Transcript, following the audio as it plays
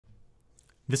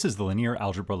This is the Linear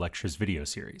Algebra Lectures video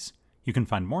series. You can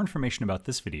find more information about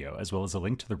this video as well as a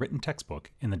link to the written textbook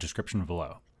in the description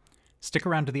below. Stick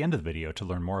around to the end of the video to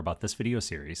learn more about this video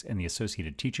series and the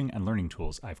associated teaching and learning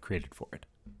tools I've created for it.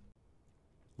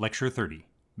 Lecture 30,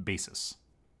 Basis.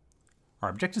 Our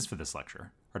objectives for this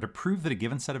lecture are to prove that a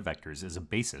given set of vectors is a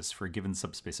basis for a given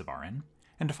subspace of Rn,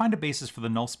 and to find a basis for the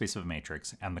null space of a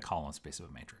matrix and the column space of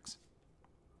a matrix.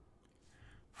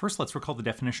 First, let's recall the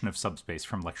definition of subspace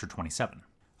from lecture 27.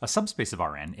 A subspace of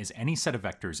Rn is any set of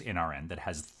vectors in Rn that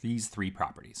has these three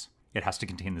properties. It has to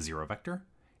contain the zero vector,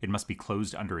 it must be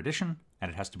closed under addition, and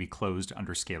it has to be closed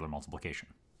under scalar multiplication.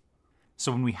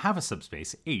 So when we have a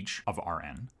subspace H of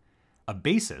Rn, a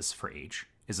basis for H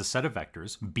is a set of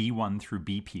vectors b1 through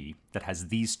bp that has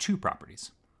these two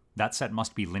properties. That set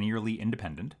must be linearly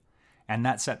independent, and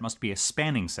that set must be a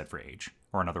spanning set for H,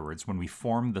 or in other words, when we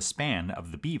form the span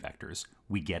of the b vectors,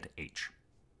 we get H.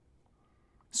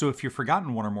 So if you've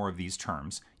forgotten one or more of these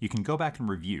terms, you can go back and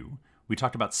review. We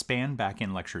talked about span back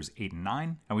in lectures 8 and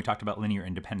 9, and we talked about linear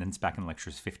independence back in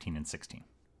lectures 15 and 16.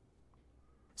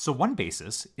 So one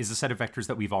basis is a set of vectors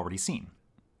that we've already seen.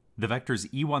 The vectors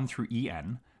e1 through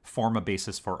en form a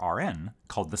basis for Rn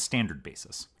called the standard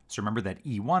basis. So remember that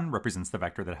e1 represents the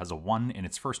vector that has a 1 in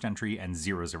its first entry and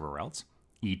 0s everywhere else.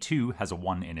 e2 has a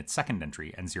 1 in its second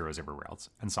entry and 0s everywhere else,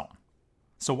 and so on.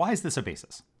 So why is this a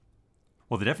basis?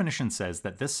 Well, the definition says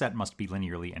that this set must be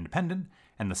linearly independent,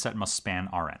 and the set must span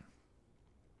Rn.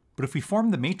 But if we form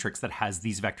the matrix that has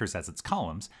these vectors as its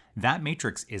columns, that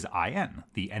matrix is In,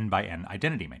 the n by n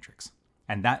identity matrix.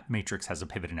 And that matrix has a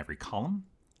pivot in every column,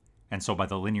 and so by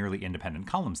the linearly independent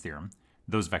columns theorem,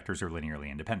 those vectors are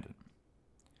linearly independent.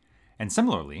 And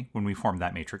similarly, when we form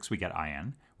that matrix, we get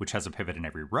In, which has a pivot in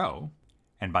every row,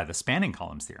 and by the spanning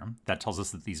columns theorem, that tells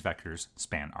us that these vectors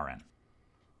span Rn.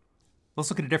 Let's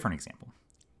look at a different example.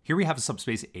 Here we have a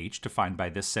subspace H defined by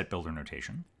this set builder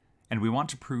notation, and we want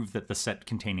to prove that the set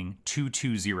containing 2,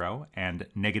 2, 0 and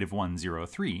negative 1, 0,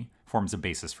 3 forms a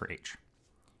basis for H.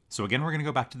 So again, we're going to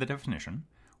go back to the definition.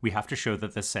 We have to show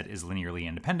that this set is linearly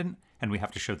independent, and we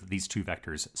have to show that these two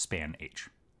vectors span H.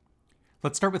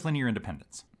 Let's start with linear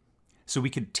independence. So we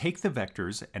could take the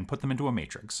vectors and put them into a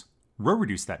matrix, row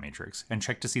reduce that matrix, and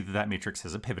check to see that that matrix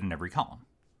has a pivot in every column.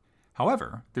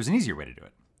 However, there's an easier way to do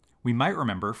it. We might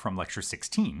remember from lecture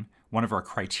 16, one of our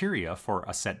criteria for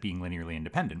a set being linearly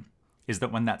independent is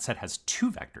that when that set has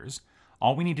two vectors,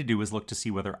 all we need to do is look to see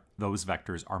whether those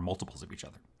vectors are multiples of each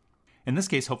other. In this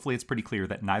case, hopefully it's pretty clear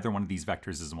that neither one of these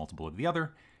vectors is a multiple of the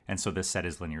other, and so this set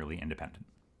is linearly independent.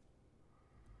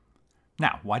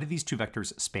 Now, why do these two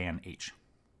vectors span H?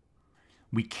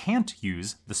 We can't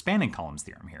use the spanning columns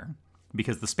theorem here,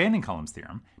 because the spanning columns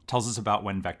theorem tells us about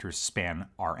when vectors span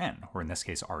Rn, or in this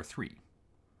case R3.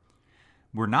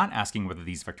 We're not asking whether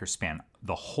these vectors span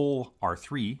the whole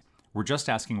R3, we're just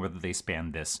asking whether they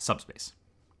span this subspace.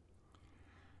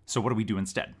 So what do we do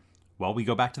instead? Well, we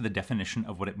go back to the definition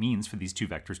of what it means for these two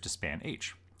vectors to span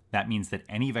H. That means that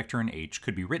any vector in H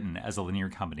could be written as a linear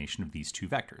combination of these two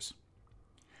vectors.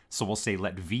 So we'll say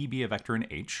let V be a vector in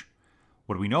H.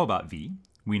 What do we know about V?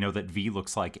 We know that V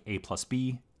looks like a plus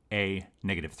b, a,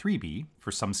 negative 3b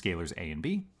for some scalars a and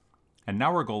b. And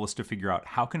now our goal is to figure out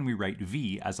how can we write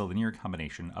V as a linear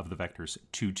combination of the vectors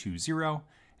 2, 2, 0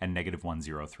 and negative 1,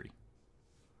 0, 3.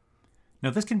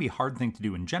 Now this can be a hard thing to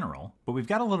do in general, but we've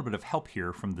got a little bit of help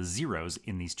here from the zeros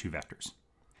in these two vectors.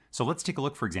 So let's take a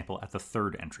look, for example, at the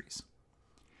third entries.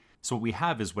 So what we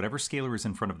have is whatever scalar is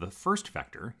in front of the first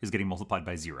vector is getting multiplied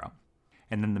by 0,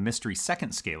 and then the mystery second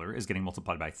scalar is getting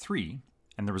multiplied by 3,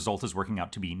 and the result is working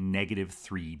out to be negative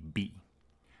 3b.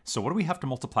 So what do we have to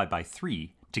multiply by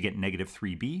 3 to get negative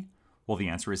 3b? Well, the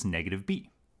answer is negative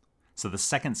b. So the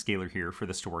second scalar here for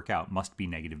this to work out must be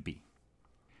negative b.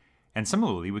 And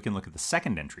similarly, we can look at the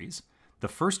second entries. The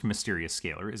first mysterious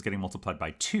scalar is getting multiplied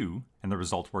by 2, and the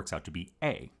result works out to be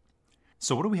a.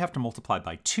 So what do we have to multiply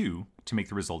by 2 to make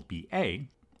the result be a?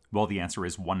 Well, the answer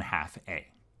is 1/2 a.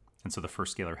 And so the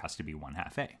first scalar has to be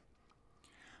 1/2 a.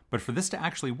 But for this to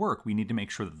actually work, we need to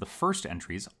make sure that the first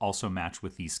entries also match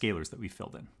with these scalars that we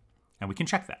filled in. And we can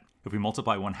check that. If we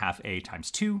multiply 1/2 a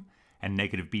times 2 and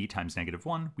negative b times negative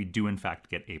 1, we do in fact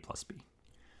get a plus b.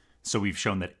 So we've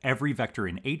shown that every vector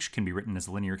in H can be written as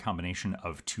a linear combination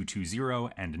of 2, 2, 0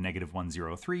 and negative 1,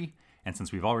 0, 3. And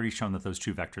since we've already shown that those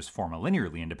two vectors form a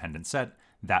linearly independent set,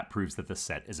 that proves that this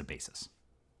set is a basis.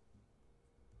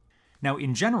 Now,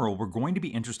 in general, we're going to be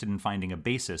interested in finding a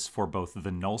basis for both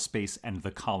the null space and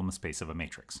the column space of a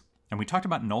matrix. And we talked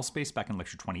about null space back in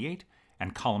lecture 28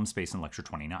 and column space in lecture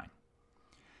 29.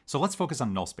 So let's focus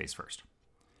on null space first.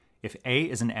 If A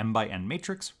is an m by n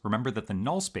matrix, remember that the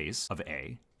null space of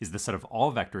A is the set of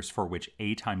all vectors for which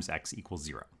A times x equals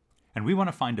 0. And we want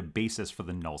to find a basis for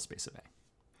the null space of A.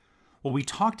 Well, we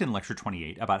talked in lecture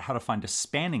 28 about how to find a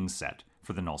spanning set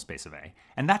for the null space of A,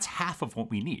 and that's half of what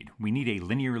we need. We need a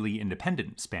linearly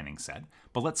independent spanning set,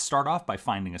 but let's start off by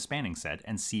finding a spanning set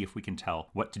and see if we can tell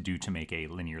what to do to make a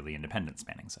linearly independent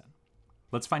spanning set.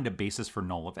 Let's find a basis for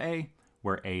null of A,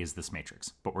 where A is this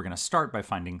matrix, but we're going to start by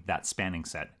finding that spanning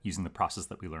set using the process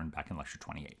that we learned back in lecture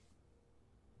 28.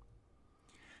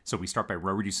 So we start by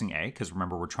row reducing A, because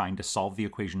remember we're trying to solve the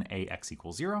equation AX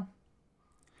equals 0.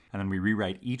 And then we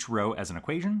rewrite each row as an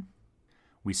equation.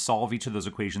 We solve each of those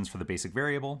equations for the basic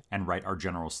variable and write our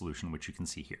general solution, which you can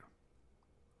see here.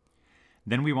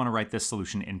 Then we want to write this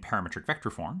solution in parametric vector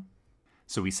form.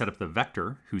 So we set up the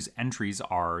vector whose entries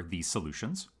are these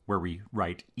solutions, where we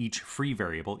write each free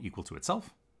variable equal to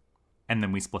itself. And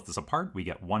then we split this apart. We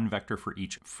get one vector for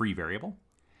each free variable.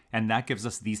 And that gives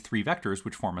us these three vectors,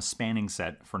 which form a spanning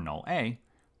set for null A.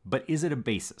 But is it a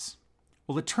basis?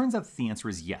 Well, it turns out that the answer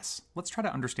is yes. Let's try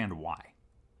to understand why.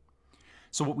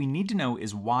 So what we need to know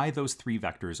is why those three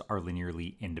vectors are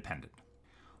linearly independent.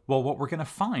 Well, what we're going to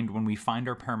find when we find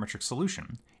our parametric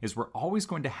solution is we're always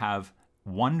going to have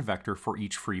one vector for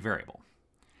each free variable.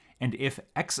 And if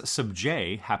x sub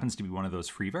j happens to be one of those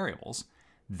free variables,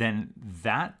 then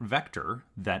that vector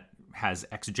that has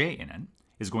xj in it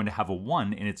is going to have a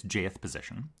 1 in its jth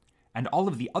position, and all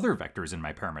of the other vectors in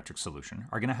my parametric solution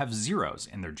are going to have zeros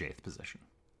in their jth position.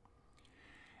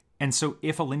 And so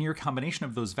if a linear combination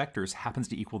of those vectors happens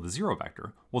to equal the 0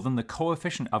 vector, well then the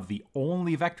coefficient of the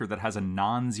only vector that has a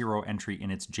non-zero entry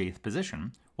in its jth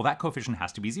position, well that coefficient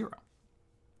has to be 0.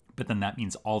 But then that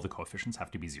means all the coefficients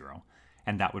have to be 0,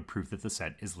 and that would prove that the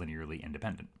set is linearly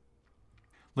independent.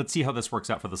 Let's see how this works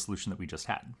out for the solution that we just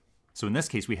had. So in this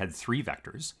case we had 3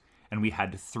 vectors, and we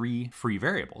had 3 free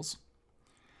variables.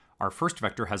 Our first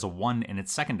vector has a 1 in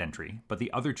its second entry, but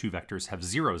the other 2 vectors have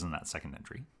zeros in that second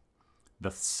entry.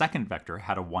 The second vector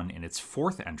had a 1 in its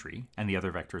fourth entry, and the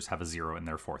other vectors have a 0 in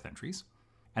their fourth entries.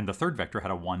 And the third vector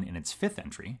had a 1 in its fifth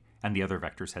entry, and the other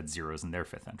vectors had zeros in their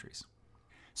fifth entries.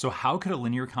 So how could a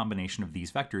linear combination of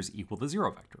these vectors equal the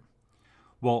 0 vector?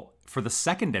 Well, for the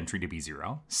second entry to be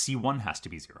 0, C1 has to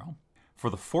be 0. For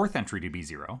the fourth entry to be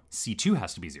 0, C2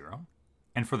 has to be 0.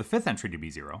 And for the fifth entry to be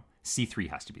 0, C3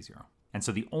 has to be 0. And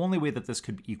so the only way that this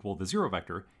could equal the 0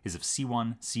 vector is if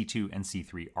C1, C2, and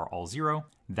C3 are all 0.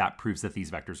 That proves that these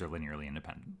vectors are linearly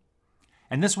independent.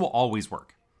 And this will always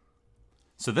work.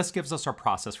 So this gives us our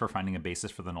process for finding a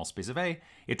basis for the null space of A.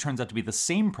 It turns out to be the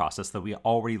same process that we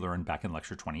already learned back in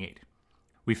lecture 28.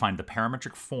 We find the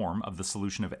parametric form of the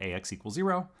solution of AX equals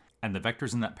 0, and the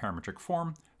vectors in that parametric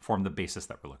form form the basis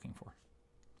that we're looking for.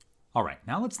 All right,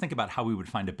 now let's think about how we would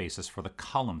find a basis for the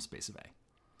column space of A.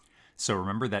 So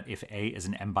remember that if A is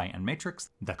an m by n matrix,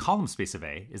 the column space of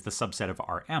A is the subset of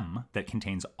Rm that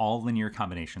contains all linear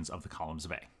combinations of the columns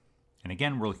of A. And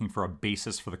again, we're looking for a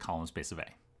basis for the column space of A.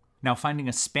 Now finding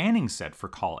a spanning set for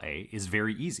col A is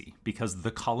very easy because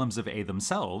the columns of A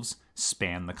themselves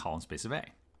span the column space of A.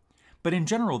 But in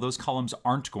general, those columns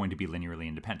aren't going to be linearly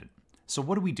independent. So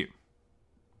what do we do?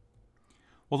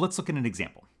 Well, let's look at an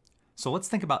example. So let's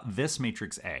think about this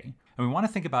matrix A, and we want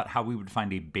to think about how we would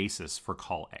find a basis for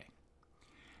col A.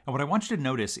 And what I want you to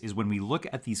notice is when we look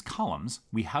at these columns,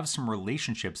 we have some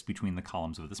relationships between the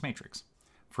columns of this matrix.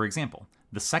 For example,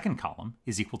 the second column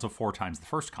is equal to 4 times the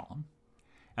first column,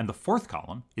 and the fourth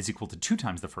column is equal to 2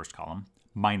 times the first column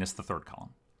minus the third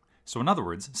column. So in other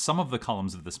words, some of the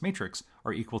columns of this matrix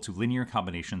are equal to linear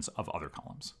combinations of other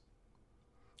columns.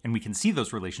 And we can see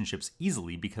those relationships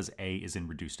easily because A is in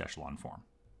reduced echelon form.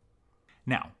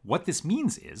 Now, what this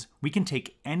means is we can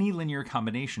take any linear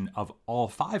combination of all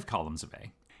 5 columns of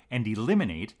A and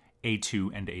eliminate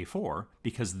A2 and A4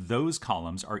 because those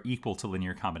columns are equal to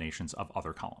linear combinations of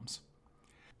other columns.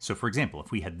 So for example,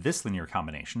 if we had this linear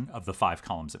combination of the 5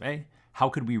 columns of A, how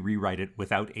could we rewrite it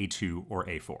without A2 or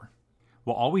A4?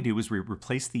 Well, all we do is we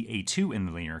replace the A2 in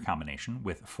the linear combination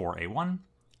with 4A1,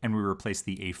 and we replace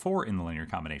the A4 in the linear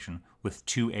combination with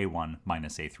 2A1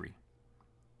 minus A3.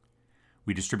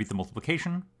 We distribute the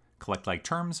multiplication, collect like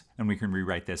terms, and we can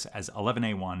rewrite this as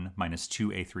 11A1 minus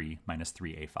 2A3 minus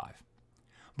 3A5.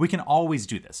 We can always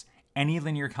do this. Any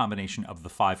linear combination of the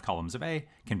 5 columns of A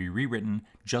can be rewritten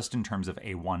just in terms of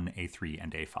A1, A3,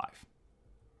 and A5.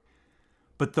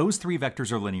 But those 3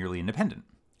 vectors are linearly independent,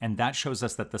 and that shows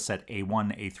us that the set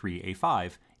A1, A3,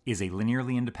 A5 is a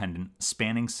linearly independent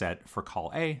spanning set for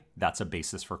col A. That's a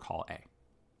basis for col A.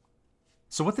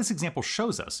 So what this example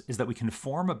shows us is that we can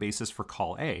form a basis for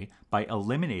col A by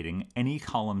eliminating any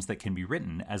columns that can be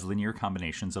written as linear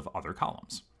combinations of other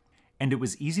columns. and it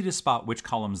was easy to spot which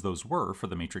columns those were for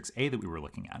the matrix A that we were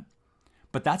looking at.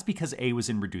 But that's because A was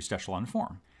in reduced echelon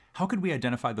form. How could we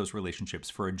identify those relationships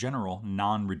for a general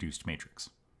non-reduced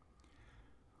matrix?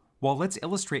 Well, let's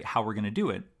illustrate how we're going to do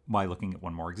it by looking at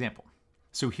one more example.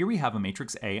 So here we have a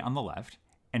matrix A on the left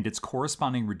and its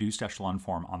corresponding reduced echelon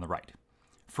form on the right.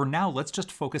 For now, let's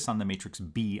just focus on the matrix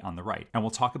B on the right, and we'll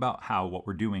talk about how what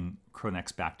we're doing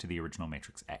connects back to the original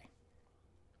matrix A.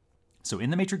 So in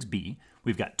the matrix B,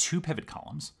 we've got two pivot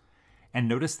columns, and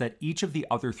notice that each of the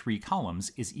other three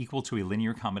columns is equal to a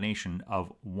linear combination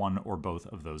of one or both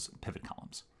of those pivot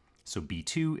columns. So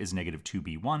B2 is negative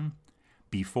 2B1,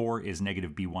 B4 is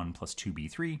negative B1 plus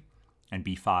 2B3, and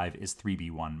B5 is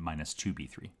 3B1 minus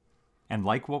 2B3. And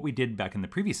like what we did back in the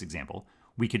previous example,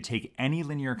 we could take any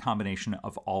linear combination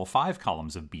of all 5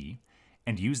 columns of B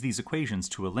and use these equations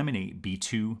to eliminate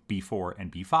B2, B4,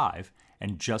 and B5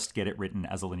 and just get it written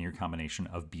as a linear combination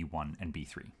of B1 and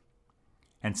B3.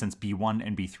 And since B1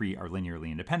 and B3 are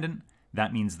linearly independent,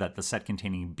 that means that the set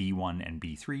containing B1 and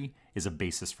B3 is a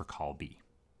basis for col B.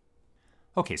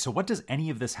 Okay, so what does any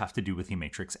of this have to do with the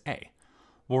matrix A?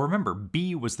 Well, remember,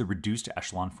 B was the reduced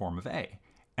echelon form of A.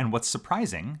 And what's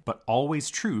surprising, but always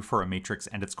true for a matrix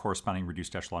and its corresponding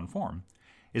reduced echelon form,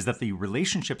 is that the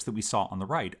relationships that we saw on the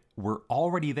right were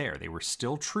already there. They were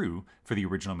still true for the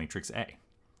original matrix A.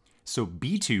 So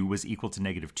B2 was equal to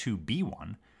negative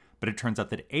 2B1, but it turns out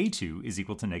that A2 is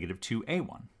equal to negative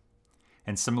 2A1.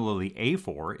 And similarly,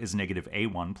 A4 is negative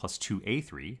A1 plus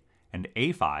 2A3, and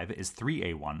A5 is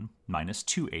 3A1 minus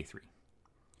 2A3.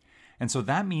 And so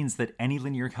that means that any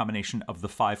linear combination of the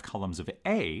 5 columns of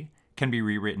A can be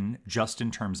rewritten just in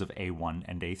terms of A1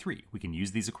 and A3. We can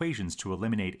use these equations to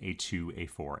eliminate A2,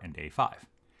 A4, and A5.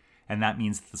 And that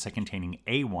means that the set containing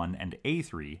A1 and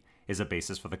A3 is a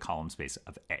basis for the column space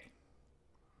of A.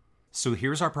 So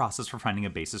here's our process for finding a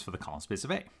basis for the column space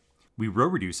of A. We row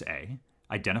reduce A,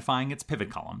 identifying its pivot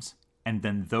columns, and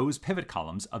then those pivot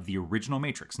columns of the original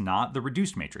matrix, not the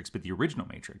reduced matrix, but the original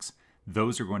matrix,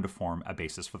 those are going to form a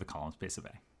basis for the column space of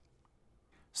A.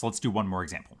 So let's do one more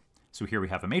example. So here we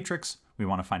have a matrix, we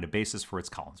want to find a basis for its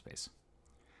column space.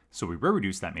 So we row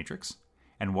reduce that matrix,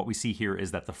 and what we see here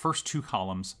is that the first 2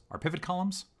 columns are pivot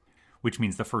columns, which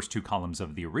means the first 2 columns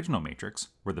of the original matrix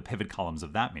were the pivot columns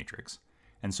of that matrix,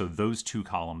 and so those 2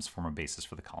 columns form a basis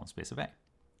for the column space of A.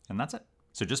 And that's it.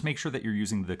 So just make sure that you're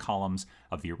using the columns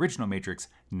of the original matrix,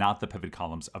 not the pivot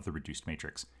columns of the reduced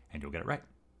matrix, and you'll get it right.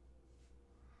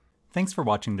 Thanks for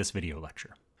watching this video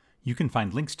lecture. You can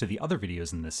find links to the other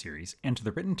videos in this series and to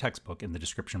the written textbook in the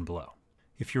description below.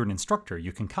 If you're an instructor,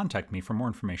 you can contact me for more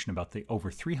information about the over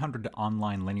 300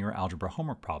 online linear algebra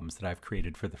homework problems that I've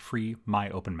created for the free My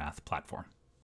Open Math platform.